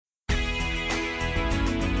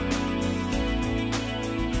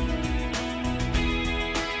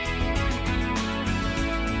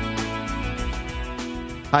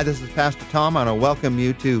Hi, this is Pastor Tom. I want to welcome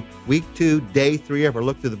you to week 2, day 3 of our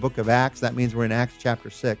look through the book of Acts. That means we're in Acts chapter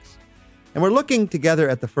 6. And we're looking together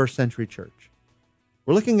at the first century church.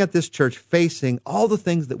 We're looking at this church facing all the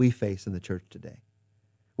things that we face in the church today.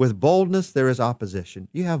 With boldness, there is opposition.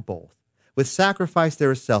 You have both. With sacrifice,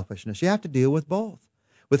 there is selfishness. You have to deal with both.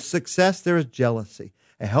 With success, there is jealousy.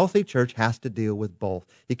 A healthy church has to deal with both.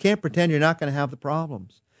 You can't pretend you're not going to have the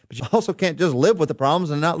problems. But you also can't just live with the problems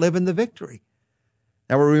and not live in the victory.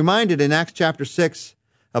 Now, we're reminded in Acts chapter 6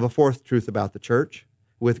 of a fourth truth about the church.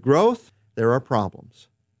 With growth, there are problems.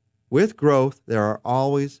 With growth, there are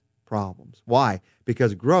always problems. Why?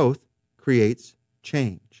 Because growth creates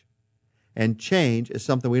change. And change is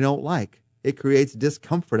something we don't like. It creates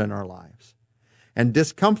discomfort in our lives. And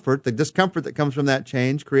discomfort, the discomfort that comes from that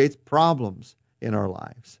change, creates problems in our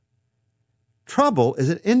lives. Trouble is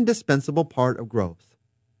an indispensable part of growth.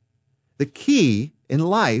 The key in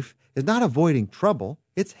life is not avoiding trouble,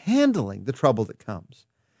 it's handling the trouble that comes.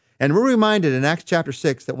 And we're reminded in Acts chapter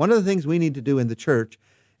 6 that one of the things we need to do in the church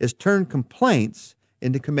is turn complaints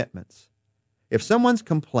into commitments. If someone's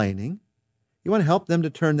complaining, you want to help them to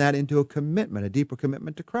turn that into a commitment, a deeper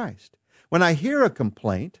commitment to Christ. When I hear a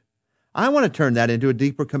complaint, I want to turn that into a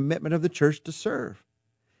deeper commitment of the church to serve.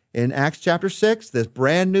 In Acts chapter 6, this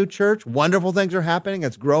brand new church, wonderful things are happening,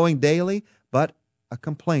 it's growing daily, but a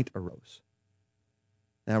complaint arose.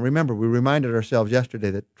 Now remember, we reminded ourselves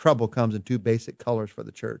yesterday that trouble comes in two basic colors for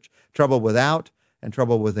the church. Trouble without and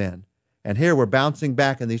trouble within. And here we're bouncing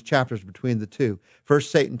back in these chapters between the two.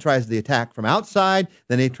 First, Satan tries the attack from outside,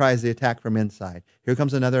 then he tries the attack from inside. Here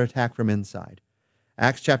comes another attack from inside.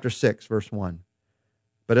 Acts chapter 6, verse 1.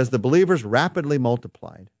 But as the believers rapidly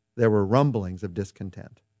multiplied, there were rumblings of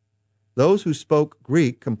discontent. Those who spoke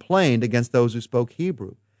Greek complained against those who spoke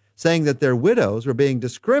Hebrew, saying that their widows were being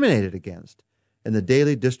discriminated against in the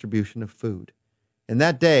daily distribution of food. In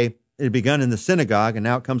that day, it had begun in the synagogue, and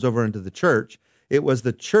now it comes over into the church. It was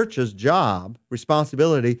the church's job,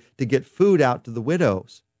 responsibility, to get food out to the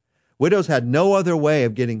widows. Widows had no other way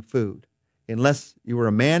of getting food. Unless you were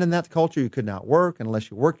a man in that culture, you could not work. Unless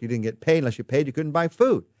you worked, you didn't get paid. Unless you paid, you couldn't buy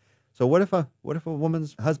food. So what if a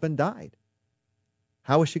woman's husband died?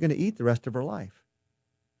 How was she going to eat the rest of her life?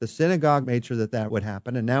 The synagogue made sure that that would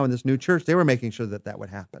happen, and now in this new church, they were making sure that that would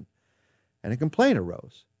happen. And a complaint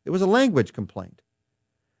arose. It was a language complaint.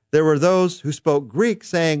 There were those who spoke Greek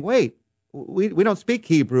saying, wait, we don't speak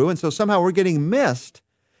Hebrew, and so somehow we're getting missed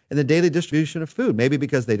in the daily distribution of food. Maybe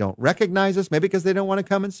because they don't recognize us, maybe because they don't want to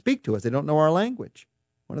come and speak to us. They don't know our language.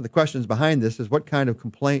 One of the questions behind this is what kind of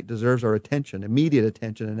complaint deserves our attention, immediate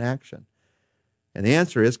attention and action? And the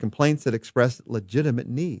answer is complaints that express legitimate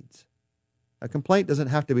needs. A complaint doesn't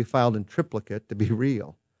have to be filed in triplicate to be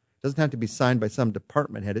real. It doesn't have to be signed by some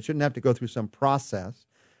department head. It shouldn't have to go through some process.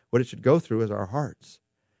 What it should go through is our hearts.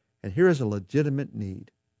 And here is a legitimate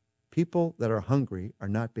need. People that are hungry are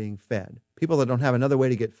not being fed. People that don't have another way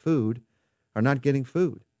to get food are not getting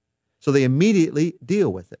food. So they immediately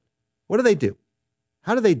deal with it. What do?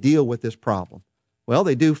 How do they deal with this problem? Well,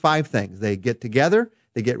 they do 5 things. They get together,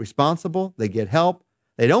 they get responsible, they get help,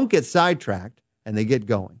 they don't get sidetracked, and they get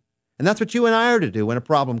going. And that's what you and I are to do when a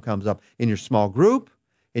problem comes up in your small group,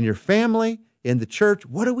 in your family, in the church.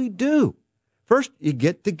 What do? First, you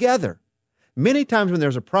get together. Many times when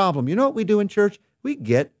there's a problem, you know what we do in church? We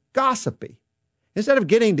get gossipy. Instead of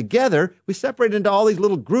getting together, we separate into all these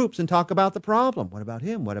little groups and talk about the problem. What about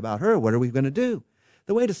him? What about her? What are we going to do?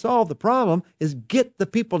 The way to solve the problem is get the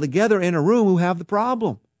people together in a room who have the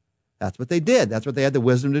problem. That's what they did. That's what they had the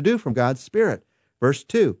wisdom to do from God's Spirit. Verse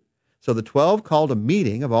 2. So the 12 called a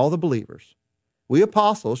meeting of all the believers. We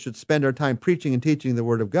apostles should spend our time preaching and teaching the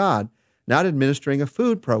Word of God, not administering a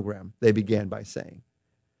food program, they began by saying.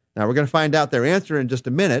 Now, we're going to find out their answer in just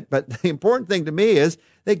a minute, but the important thing to me is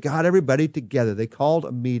they got everybody together. They called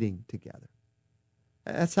a meeting together.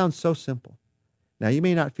 That sounds so simple. Now, you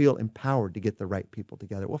may not feel empowered to get the right people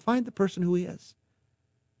together. Well, find the person who is.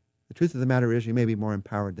 The truth of the matter is you may be more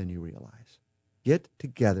empowered than you realize. Get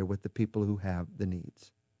together with the people who have the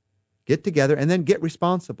needs. Get together and then get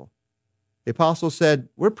responsible. The apostles said,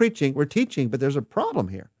 we're preaching, we're teaching, but there's a problem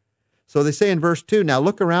here. So they say in verse 2, now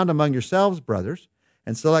look around among yourselves, brothers,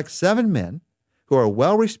 and select 7 men who are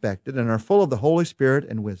well-respected and are full of the Holy Spirit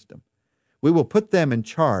and wisdom. We will put them in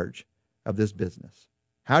charge of this business.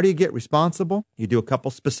 How do you get responsible? You do a couple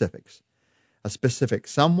specifics. A specific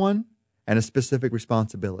someone and a specific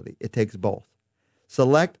responsibility. It takes both.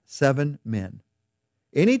 Select 7 men.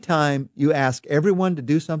 Anytime you ask everyone to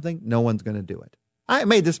do something, no one's going to do it. I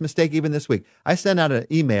made this mistake even this week. I sent out an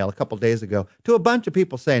email a couple days ago to a bunch of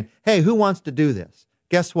people saying, hey, who wants to do this?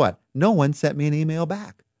 Guess what? No one sent me an email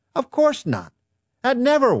back. Of course not. That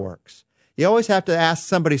never works. You always have to ask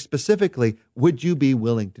somebody specifically, would you be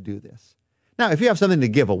willing to do this? Now, if you have something to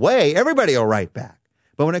give away, everybody will write back.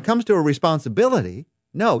 But when it comes to a responsibility,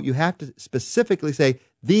 no, you have to specifically say,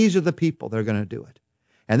 these are the people that are going to do it.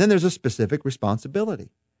 And then there's a specific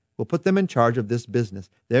responsibility. We'll put them in charge of this business.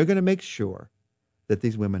 They're going to make sure that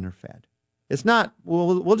these women are fed. It's not,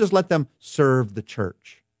 we'll just let them serve the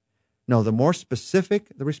church. No, the more specific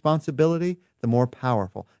the responsibility, the more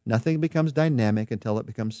powerful. Nothing becomes dynamic until it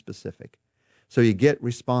becomes specific. So you get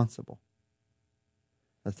responsible.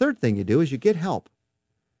 The third thing you do is you get help.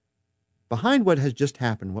 Behind what has just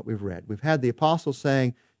happened, what we've read, we've had the apostles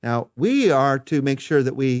saying, now we are to make sure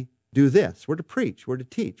that we do this. We're to preach, we're to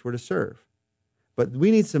teach, we're to serve. But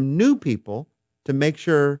we need some new people to make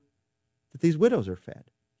sure that these widows are fed.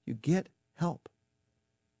 You get help.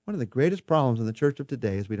 One of the greatest problems in the church of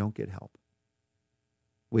today is we don't get help.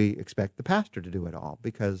 We expect the pastor to do it all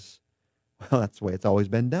because, well, that's the way it's always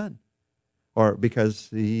been done. Or because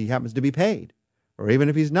he happens to be paid. Or even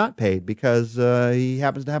if he's not paid because he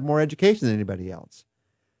happens to have more education than anybody else.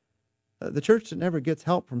 The church that never gets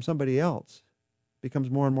help from somebody else becomes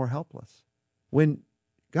more and more helpless. When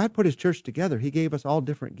God put his church together, he gave us all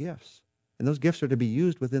different gifts. And those gifts are to be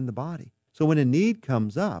used within the body. So when a need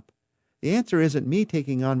comes up, the answer isn't me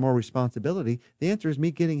taking on more responsibility. The answer is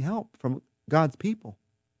me getting help from God's people.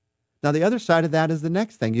 Now, the other side of that is the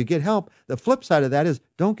next thing. You get help. The flip side of that is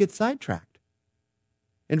don't get sidetracked.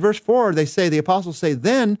 In verse 4, the apostles say,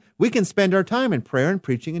 then we can spend our time in prayer and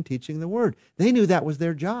preaching and teaching the word. They knew that was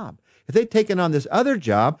their job. If they'd taken on this other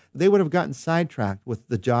job, they would have gotten sidetracked with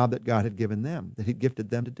the job that God had given them, that he'd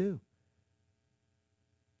gifted them to do.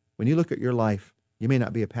 When you look at your life, you may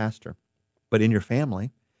not be a pastor, but in your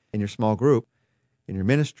family, in your small group, in your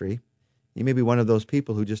ministry, you may be one of those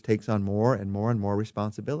people who just takes on more and more and more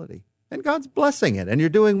responsibility. And God's blessing it, and you're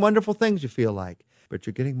doing wonderful things, you feel like, but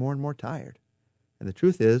you're getting more and more tired. And the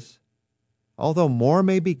truth is, although more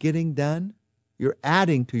may be getting done, you're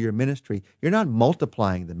adding to your ministry. You're not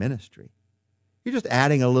multiplying the ministry. You're just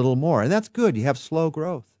adding a little more, and that's good. You have slow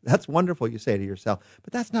growth. That's wonderful, you say to yourself.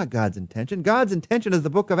 But that's not God's intention. God's intention is the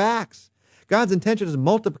book of Acts. God's intention is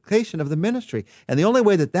multiplication of the ministry. And the only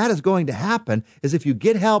way that that is going to happen is if you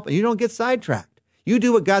get help and you don't get sidetracked. You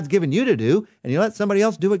do what God's given you to do, and you let somebody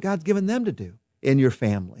else do what God's given them to do in your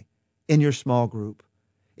family, in your small group,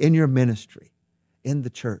 in your ministry, in the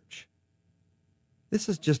church. This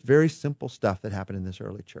is just very simple stuff that happened in this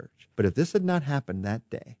early church. But if this had not happened that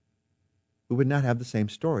day, we would not have the same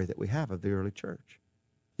story that we have of the early church.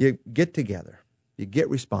 You get together. You get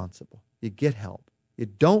responsible. You get help. You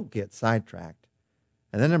don't get sidetracked.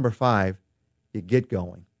 And then number 5, you get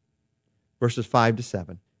going. Verses 5 to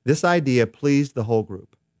 7. This idea pleased the whole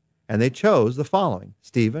group. And they chose the following: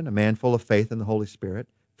 Stephen, a man full of faith in the Holy Spirit;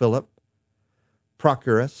 Philip,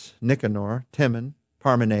 Prochorus, Nicanor, Timon,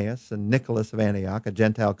 Parmenas, and Nicholas of Antioch, a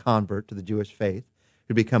Gentile convert to the Jewish faith,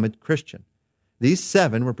 who had become a Christian. These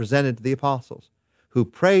 7 were presented to the apostles, who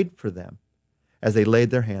prayed for them as they laid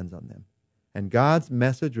their hands on them. And God's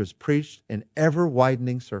message was preached in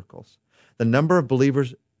ever-widening circles. The number of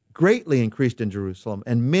believers greatly increased in Jerusalem,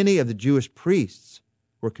 and many of the Jewish priests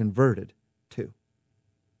were converted too.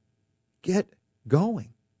 Get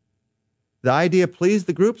going. The idea pleased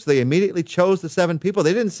the group, so they immediately chose the 7 people.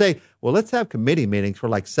 They didn't say, well, let's have committee meetings for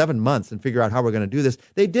like 7 months and figure out how we're going to do this.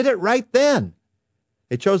 They did it right then.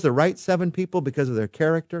 They chose the right 7 people because of their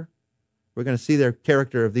character. We're going to see their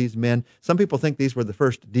character of these men. Some people think these were the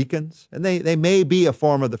first deacons, and they may be a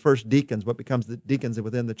form of the first deacons, what becomes the deacons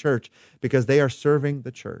within the church, because they are serving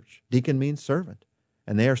the church. Deacon means servant,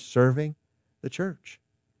 and they are serving the church.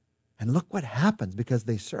 And look what happens because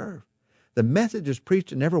they serve. The message is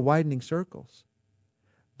preached in ever-widening circles.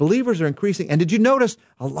 Believers are increasing. And did you notice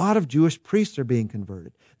a lot of Jewish priests are being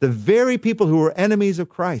converted? The very people who were enemies of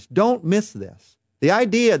Christ. Don't miss this. The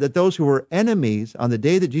idea that those who were enemies on the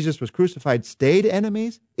day that Jesus was crucified stayed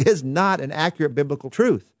enemies is not an accurate biblical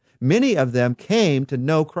truth. Many of them came to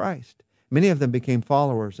know Christ. Many of them became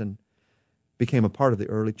followers and became a part of the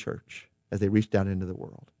early church as they reached out into the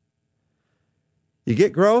world. You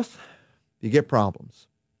get growth, you get problems.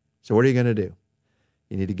 So what are you going to do?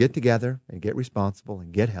 You need to get together and get responsible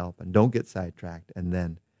and get help and don't get sidetracked and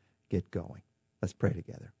then get going. Let's pray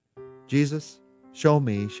together. Jesus, show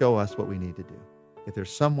us what we need to do. If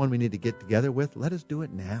there's someone we need to get together with, let us do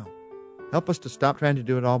it now. Help us to stop trying to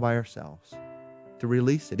do it all by ourselves, to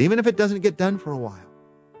release it, even if it doesn't get done for a while,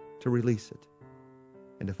 to release it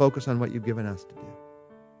and to focus on what you've given us to do.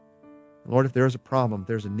 Lord, if there is a problem, if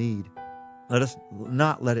there's a need, let us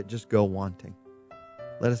not let it just go wanting.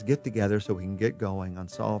 Let us get together so we can get going on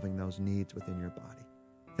solving those needs within your body.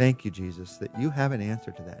 Thank you, Jesus, that you have an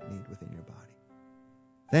answer to that need within your body.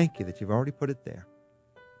 Thank you that you've already put it there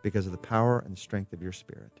because of the power and the strength of your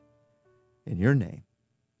Spirit. In your name,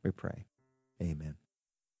 we pray. Amen.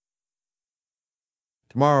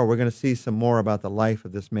 Tomorrow, we're going to see some more about the life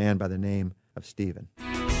of this man by the name of Stephen.